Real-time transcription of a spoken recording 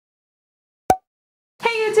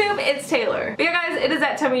YouTube? It's Taylor. But yeah guys, it is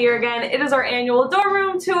that time of year again. It is our annual dorm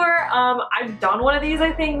room tour. I've done one of these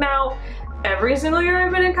I think now every single year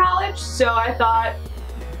I've been in college, so I thought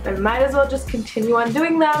I might as well just continue on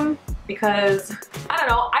doing them because, I don't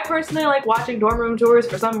know, I personally like watching dorm room tours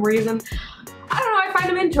for some reason. I don't know, I find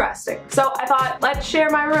them interesting. So I thought, let's share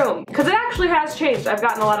my room. Because it actually has changed. I've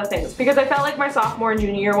gotten a lot of things. Because I felt like my sophomore and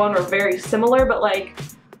junior year one were very similar, but like,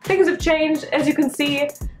 things have changed. As you can see,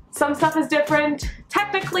 some stuff is different.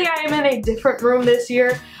 Technically, I am in a different room this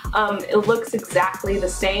year. It looks exactly the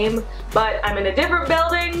same, but I'm in a different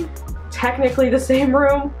building. Technically the same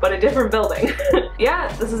room, but a different building.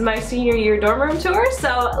 Yeah, this is my senior year dorm room tour,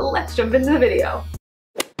 so let's jump into the video.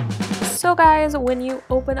 So guys, when you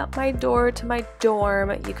open up my door to my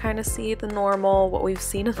dorm, you kind of see the normal, what we've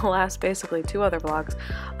seen in the last basically 2 other vlogs.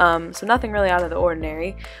 So nothing really out of the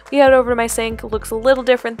ordinary. We head over to my sink. It looks a little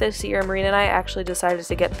different this year. Marina and I actually decided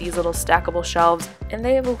to get these little stackable shelves, and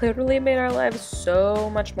they have literally made our lives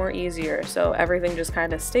so much more easier. So everything just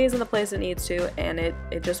kind of stays in the place it needs to, and it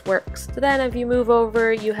just works. So then if you move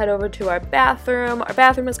over, you head over to our bathroom. Our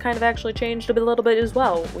bathroom has kind of actually changed a little bit as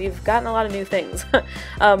well. We've gotten a lot of new things.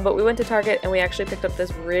 But we went to Target and we actually picked up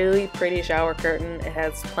this really pretty shower curtain. It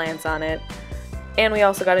has plants on it. And we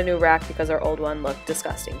also got a new rack because our old one looked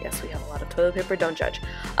disgusting. Yes, we have a lot of toilet paper, don't judge.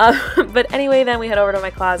 But anyway, then we head over to my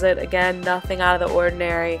closet. Again, nothing out of the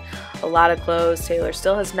ordinary. A lot of clothes. Taylor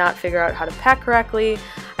still has not figured out how to pack correctly.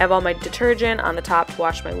 I have all my detergent on the top to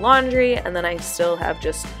wash my laundry, and then I still have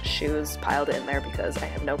just shoes piled in there because I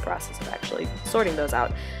have no process of actually sorting those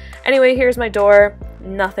out. Anyway, here's my door.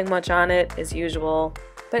 Nothing much on it as usual.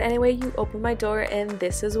 But anyway, you open my door and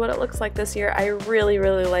this is what it looks like this year. I really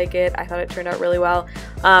like it. I thought it turned out really well.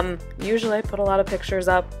 Usually I put a lot of pictures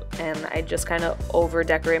up and I just kind of over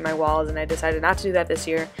decorate my walls, and I decided not to do that this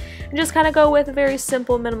year and just kind of go with a very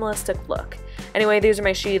simple minimalistic look. Anyway, these are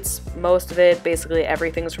my sheets. Most of it, basically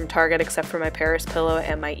everything's from Target except for my Paris pillow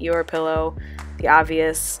and my Eeyore pillow. The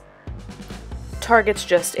obvious. Target's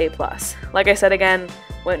just A+. Like I said again,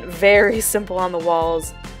 went very simple on the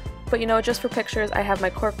walls. But you know, just for pictures, I have my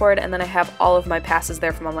corkboard, and then I have all of my passes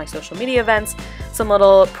there from all my social media events, some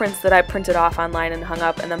little prints that I printed off online and hung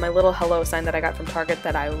up, and then my little hello sign that I got from Target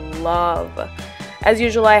that I love. As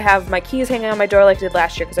usual, I have my keys hanging on my door like I did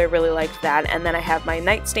last year because I really liked that, and then I have my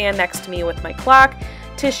nightstand next to me with my clock,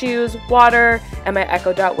 tissues, water, and my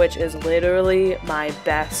Echo Dot, which is literally my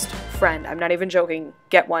best friend. I'm not even joking.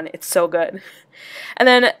 Get one. It's so good. And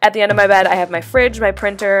then at the end of my bed, I have my fridge, my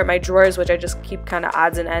printer, my drawers, which I just keep kind of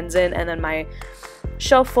odds and ends in, and then my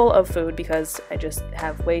shelf full of food because I just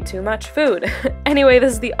have way too much food. Anyway,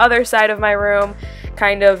 this is the other side of my room.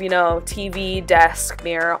 Kind of, you know, TV, desk,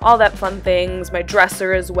 mirror, all that fun things. My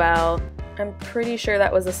dresser as well. I'm pretty sure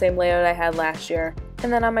that was the same layout I had last year.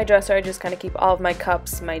 And then on my dresser, I just kind of keep all of my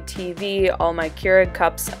cups, my TV, all my Keurig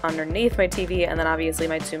cups underneath my TV, and then obviously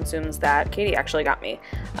my Tsum Tsums that Katie actually got me.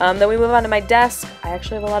 Then we move on to my desk. I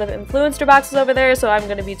actually have a lot of influencer boxes over there, so I'm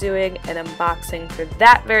going to be doing an unboxing for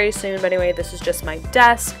that very soon. But anyway, this is just my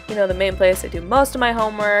desk. You know, the main place I do most of my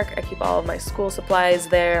homework. I keep all of my school supplies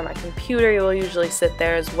there. My computer will usually sit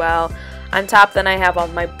there as well. On top, then I have all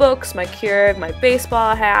my books, my Keurig, my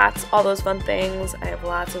baseball hats, all those fun things. I have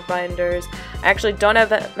lots of binders. I actually don't have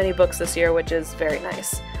that many books this year, which is very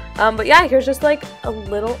nice. But yeah, here's just like a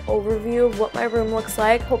little overview of what my room looks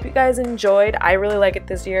like. Hope you guys enjoyed. I really like it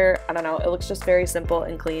this year. I don't know, it looks just very simple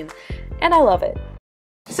and clean, and I love it.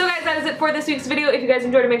 So guys, that is it for this week's video. If you guys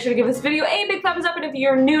enjoyed it, make sure to give this video a big thumbs up, and if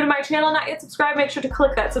you're new to my channel and not yet subscribed, make sure to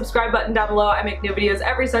click that subscribe button down below. I make new videos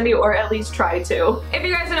every Sunday, or at least try to. If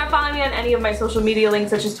you guys are not following me on any of my social media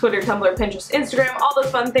links such as Twitter, Tumblr, Pinterest, Instagram, all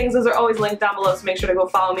those fun things, those are always linked down below, so make sure to go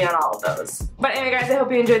follow me on all of those. But anyway guys, I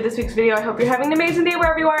hope you enjoyed this week's video. I hope you're having an amazing day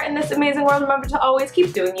wherever you are in this amazing world. Remember to always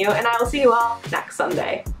keep doing you, and I will see you all next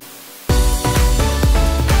Sunday.